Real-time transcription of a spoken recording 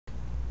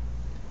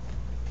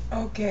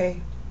Okay,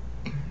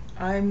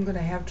 I'm going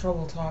to have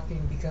trouble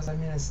talking because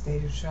I'm in a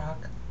state of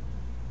shock.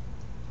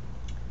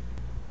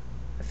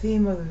 The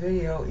theme of the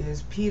video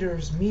is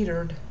Peter's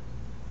metered,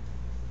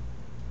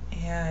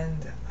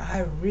 and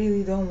I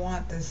really don't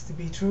want this to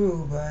be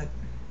true, but,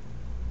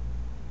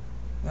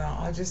 well,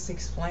 I'll just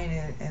explain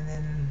it, and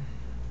then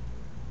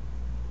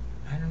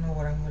I don't know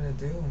what I'm going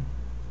to do.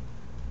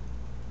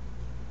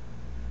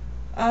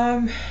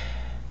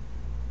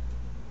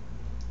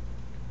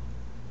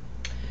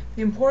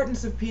 The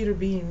importance of Peter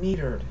being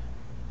metered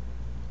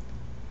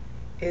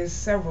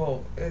is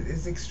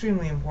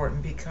extremely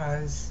important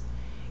because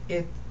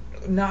it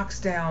knocks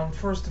down,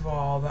 first of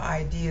all, the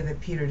idea that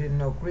Peter didn't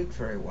know Greek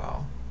very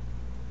well.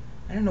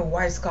 I don't know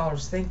why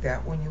scholars think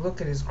that. When you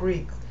look at his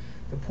Greek,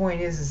 the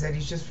point is that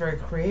he's just very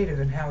creative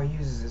in how he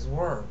uses his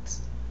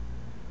words.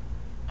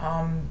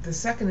 The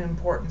second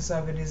importance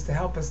of it is to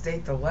help us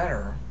date the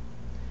letter,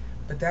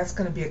 but that's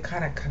going to be a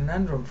kind of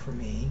conundrum for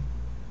me.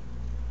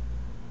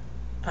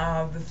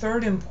 The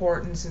third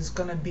importance is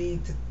going to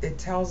be it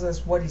tells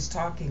us what he's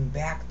talking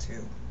back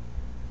to.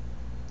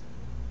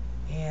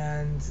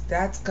 And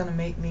that's going to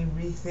make me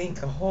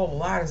rethink a whole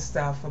lot of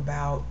stuff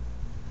about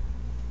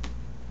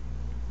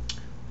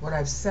what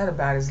I've said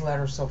about his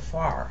letter so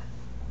far.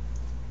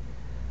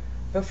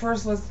 But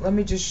first, let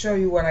me just show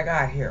you what I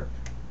got here.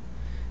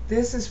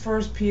 This is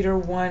 1 Peter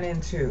 1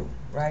 and 2,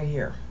 right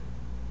here.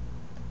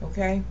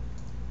 Okay?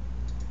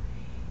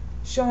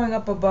 Showing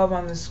up above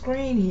on the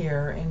screen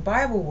here in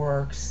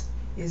BibleWorks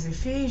is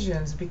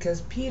Ephesians,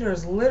 because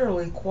Peter's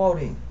literally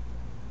quoting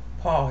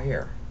Paul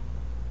here.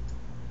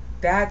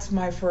 That's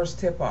my first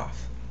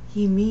tip-off.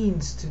 He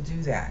means to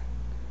do that.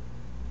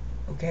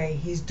 Okay?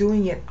 He's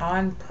doing it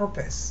on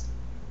purpose.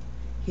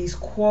 He's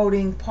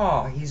quoting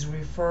Paul. He's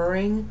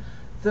referring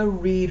the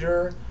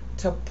reader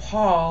to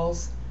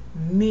Paul's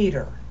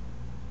meter.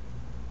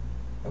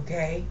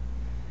 Okay?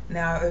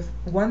 Now, if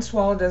one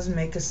swallow doesn't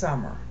make a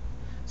summer,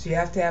 so you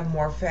have to have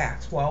more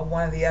facts. Well,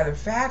 one of the other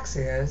facts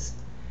is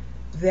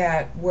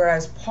that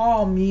whereas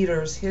Paul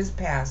meters his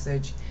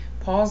passage,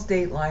 Paul's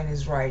date line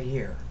is right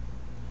here,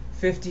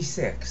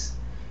 56.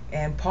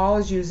 And Paul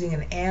is using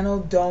an anno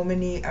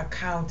domini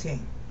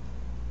accounting.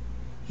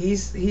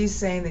 He's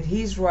saying that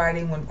he's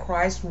writing when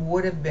Christ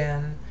would have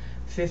been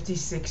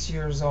 56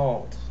 years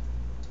old.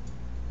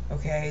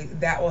 Okay,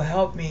 that will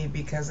help me,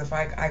 because if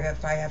I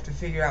have to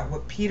figure out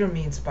what Peter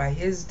means by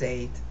his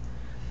date,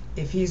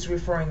 if he's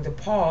referring to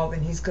Paul,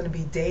 then he's going to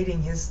be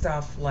dating his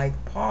stuff like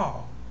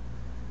Paul.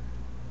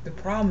 The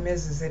problem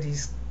is that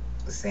he's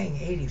saying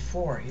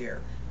 84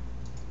 here.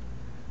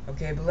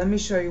 Okay, but let me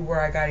show you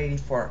where I got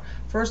 84.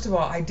 First of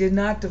all, I did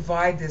not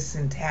divide this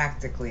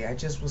syntactically. I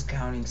just was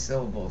counting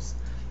syllables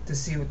to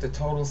see what the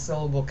total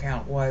syllable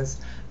count was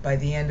by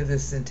the end of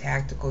this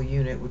syntactical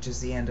unit, which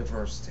is the end of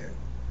verse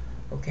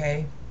 2.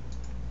 Okay?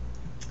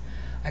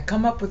 I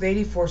come up with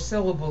 84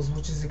 syllables,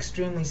 which is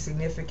extremely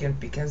significant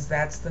because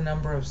that's the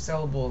number of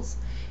syllables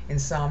in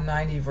Psalm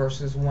 90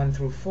 verses 1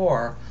 through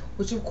 4,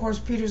 which of course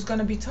Peter's going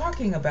to be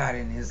talking about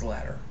in his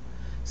letter.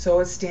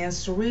 So it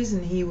stands to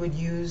reason he would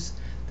use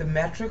the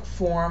metric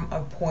form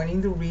of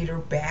pointing the reader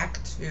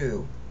back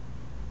to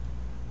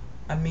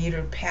a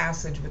metered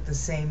passage with the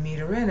same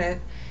meter in it.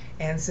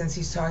 And since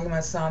he's talking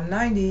about Psalm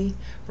 90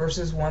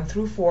 verses 1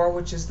 through 4,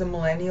 which is the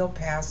millennial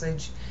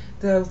passage,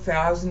 the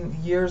 1,000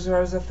 years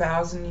are as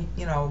 1,000,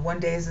 one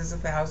day is as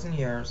 1,000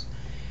 years.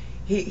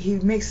 He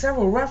makes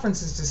several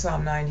references to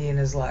Psalm 90 in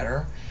his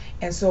letter,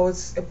 and so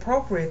it's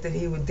appropriate that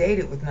he would date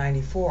it with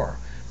 94.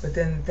 But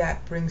then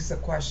that brings the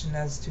question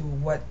as to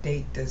what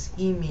date does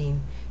he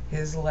mean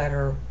his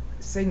letter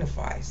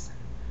signifies.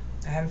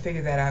 I haven't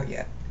figured that out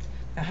yet.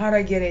 Now, how did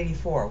I get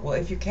 84? Well,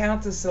 if you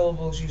count the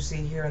syllables you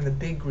see here in the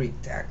big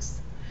Greek text,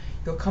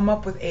 you'll come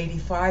up with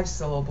 85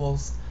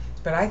 syllables,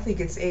 but I think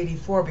it's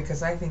 84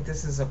 because I think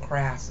this is a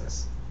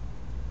crassus.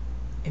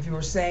 If you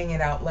were saying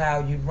it out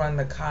loud, you'd run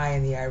the chi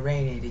and the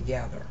irene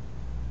together.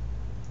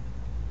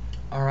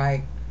 All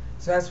right?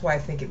 So that's why I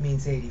think it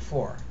means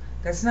 84.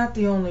 That's not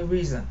the only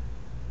reason.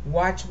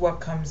 Watch what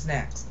comes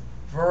next.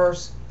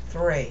 Verse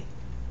 3.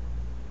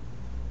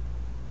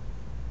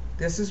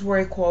 This is where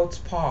he quotes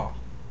Paul.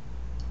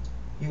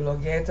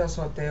 Eulogetos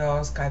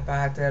oteos kai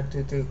pater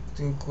tu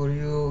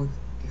kuriou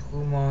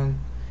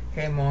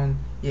hemon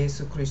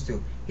Jesu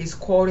Christou. He's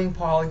quoting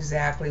Paul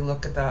exactly.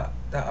 Look at the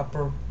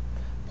upper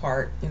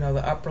part,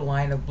 the upper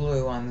line of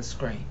blue on the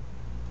screen.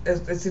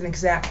 It's an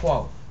exact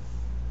quote.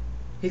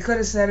 He could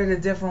have said it a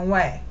different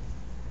way.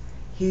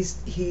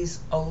 He's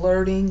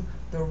alerting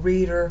the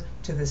reader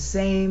to the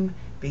same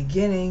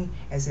beginning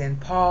as in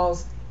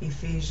Paul's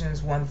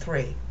Ephesians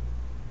 1:3.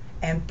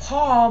 And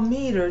Paul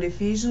metered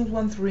Ephesians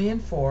 1:3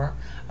 and 4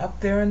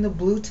 up there in the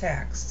blue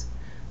text.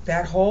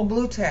 That whole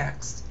blue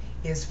text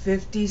is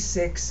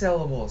 56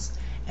 syllables.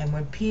 And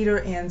when Peter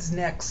ends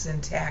next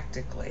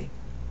syntactically,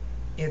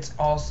 it's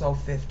also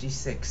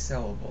 56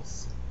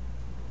 syllables.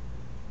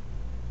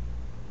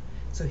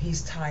 So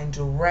he's tying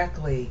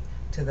directly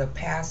to the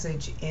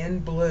passage in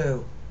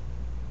blue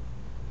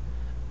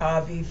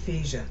of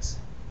Ephesians.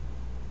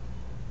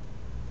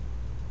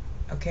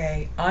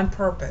 okay, on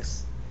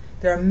purpose.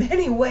 There are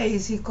many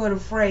ways he could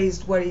have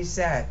phrased what he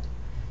said,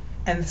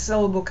 and the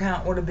syllable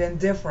count would have been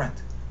different.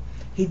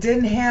 He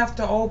didn't have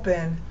to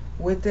open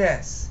with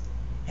this,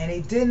 and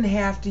he didn't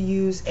have to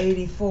use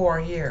 84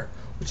 here,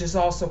 which is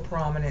also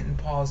prominent in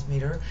Paul's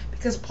meter,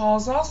 because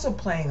Paul's also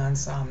playing on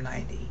Psalm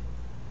 90.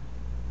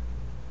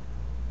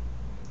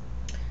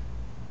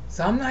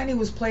 Psalm 90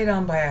 was played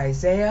on by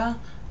Isaiah,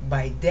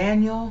 by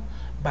Daniel,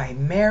 by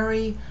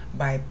Mary,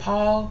 by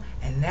Paul,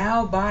 and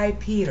now by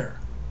Peter.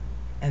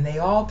 And they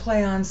all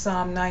play on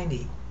Psalm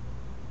 90.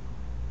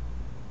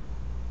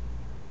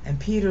 And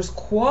Peter's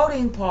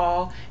quoting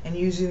Paul and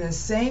using the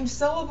same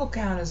syllable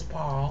count as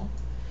Paul.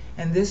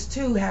 And this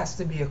too has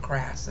to be a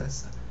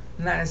crassus.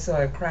 Not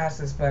necessarily a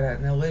crassus, but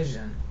an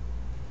elision.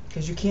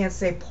 Because you can't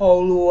say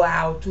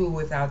polautu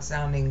without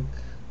sounding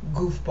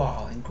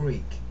goofball in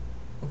Greek.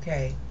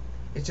 Okay?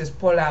 It's just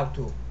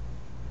polautu.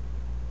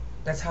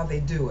 That's how they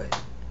do it.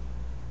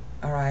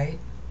 Alright?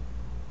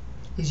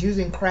 He's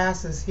using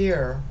crassus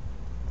here,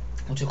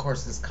 which of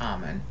course is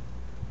common.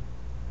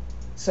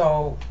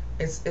 So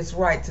it's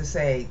right to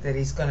say that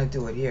he's going to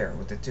do it here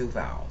with the two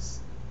vowels.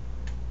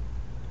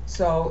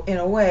 So in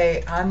a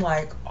way, I'm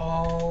like,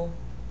 oh,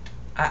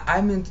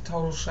 I'm in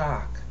total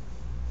shock.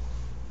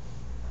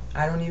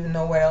 I don't even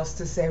know what else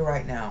to say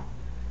right now.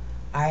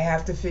 I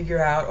have to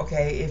figure out,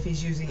 okay, if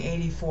he's using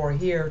 84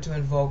 here to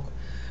invoke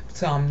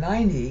Psalm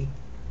 90,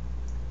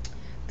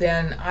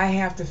 then I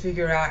have to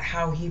figure out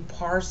how he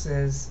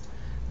parses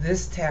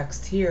this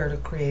text here to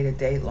create a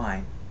date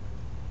line.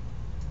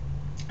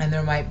 And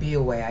there might be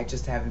a way, I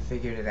just haven't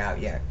figured it out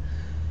yet.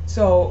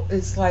 So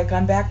it's like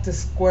I'm back to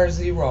square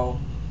zero.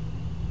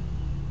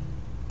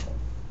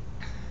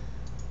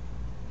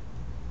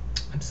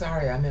 I'm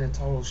sorry, I'm in a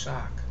total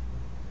shock.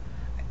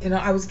 You know,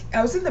 I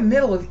was in the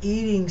middle of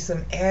eating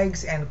some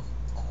eggs and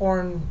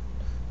corn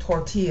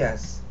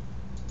tortillas.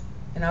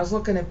 And I was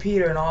looking at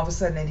Peter, and all of a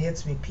sudden it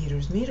hits me,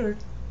 Peter's metered.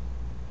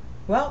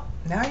 Well,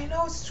 now you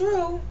know it's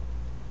true.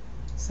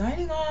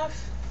 Signing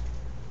off.